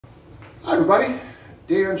Hi everybody,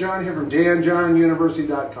 Dan John here from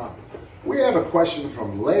danjohnuniversity.com. We have a question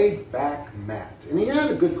from Laid Back Matt, and he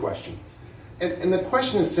had a good question. And the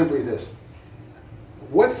question is simply this: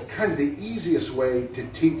 what's kind of the easiest way to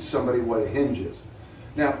teach somebody what a hinge is?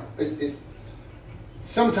 Now,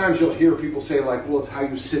 sometimes you'll hear people say like, well, it's how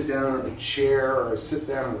you sit down in a chair or sit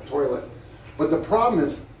down on a toilet. But the problem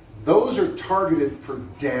is, those are targeted for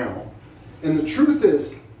down. And the truth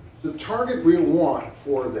is, the target we want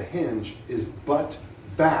for the hinge is butt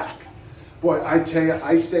back. Boy, I tell you,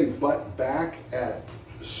 I say butt back at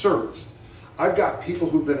certs. I've got people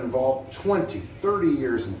who've been involved 20, 30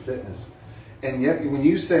 years in fitness, and yet when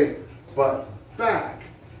you say butt back,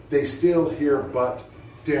 they still hear butt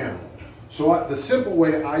down. So the simple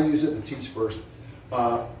way I use it to teach first,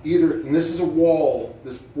 and this is a wall,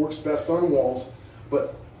 this works best on walls,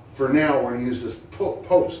 but for now we're going to use this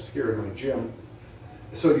post here in my gym.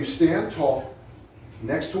 So you stand tall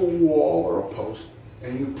next to a wall or a post,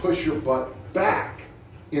 and you push your butt back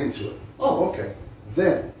into it. Oh, okay.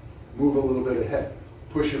 Then move a little bit ahead.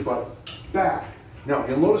 Push your butt back. Now,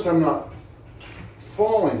 you'll notice I'm not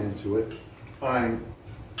falling into it. I'm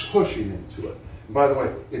pushing into it. And by the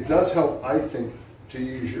way, it does help, I think, to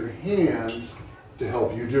use your hands to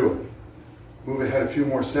help you do it. Move ahead a few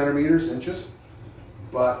more centimeters, inches.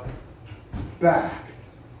 Butt back.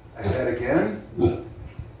 Ahead again.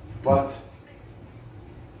 Butt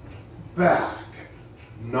back.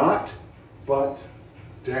 Not butt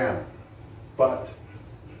down. Butt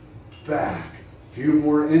back. A few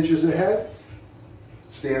more inches ahead.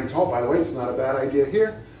 Stand tall. By the way, it's not a bad idea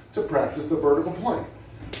here to practice the vertical plank.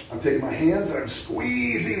 I'm taking my hands and I'm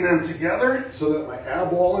squeezing them together so that my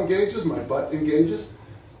ab wall engages, my butt engages.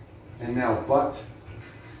 And now butt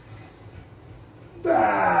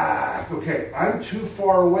back. Okay, I'm too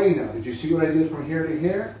far away now. Did you see what I did from here to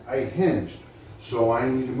here? I hinged. So I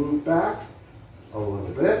need to move back a little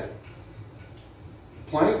bit.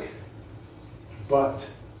 Plank, butt,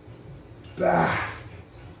 back.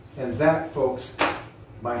 And that, folks,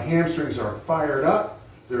 my hamstrings are fired up.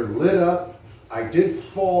 They're lit up. I did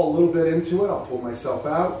fall a little bit into it. I'll pull myself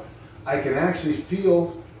out. I can actually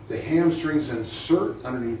feel the hamstrings insert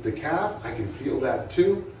underneath the calf. I can feel that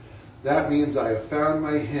too. That means I have found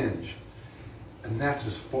my hinge. And that's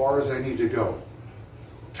as far as I need to go.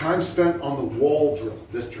 Time spent on the wall drill.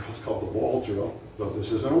 This drill is called the wall drill, though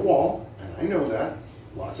this isn't a wall, and I know that,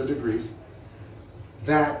 lots of degrees.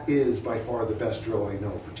 That is by far the best drill I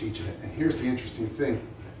know for teaching it. And here's the interesting thing.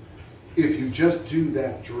 If you just do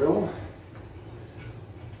that drill,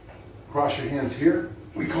 cross your hands here.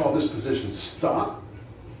 We call this position stop.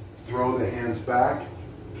 Throw the hands back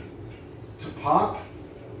to pop.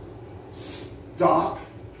 Stop,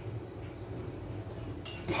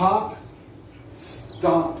 pop,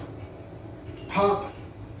 stop, pop,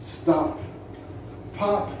 stop,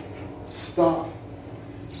 pop, stop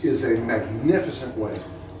is a magnificent way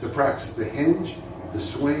to practice the hinge, the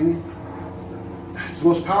swing. It's the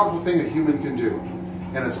most powerful thing a human can do,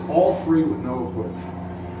 and it's all free with no equipment.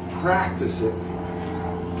 Practice it,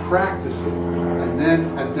 and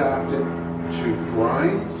then adapt it to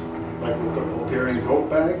grinds, like with the Bulgarian goat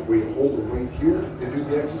bag, where you hold the weight here and do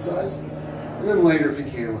the exercise. And then later, if you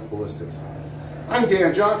can, with ballistics. I'm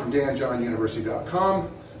Dan John from danjohnuniversity.com.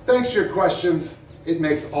 Thanks for your questions. It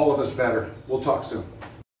makes all of us better. We'll talk soon.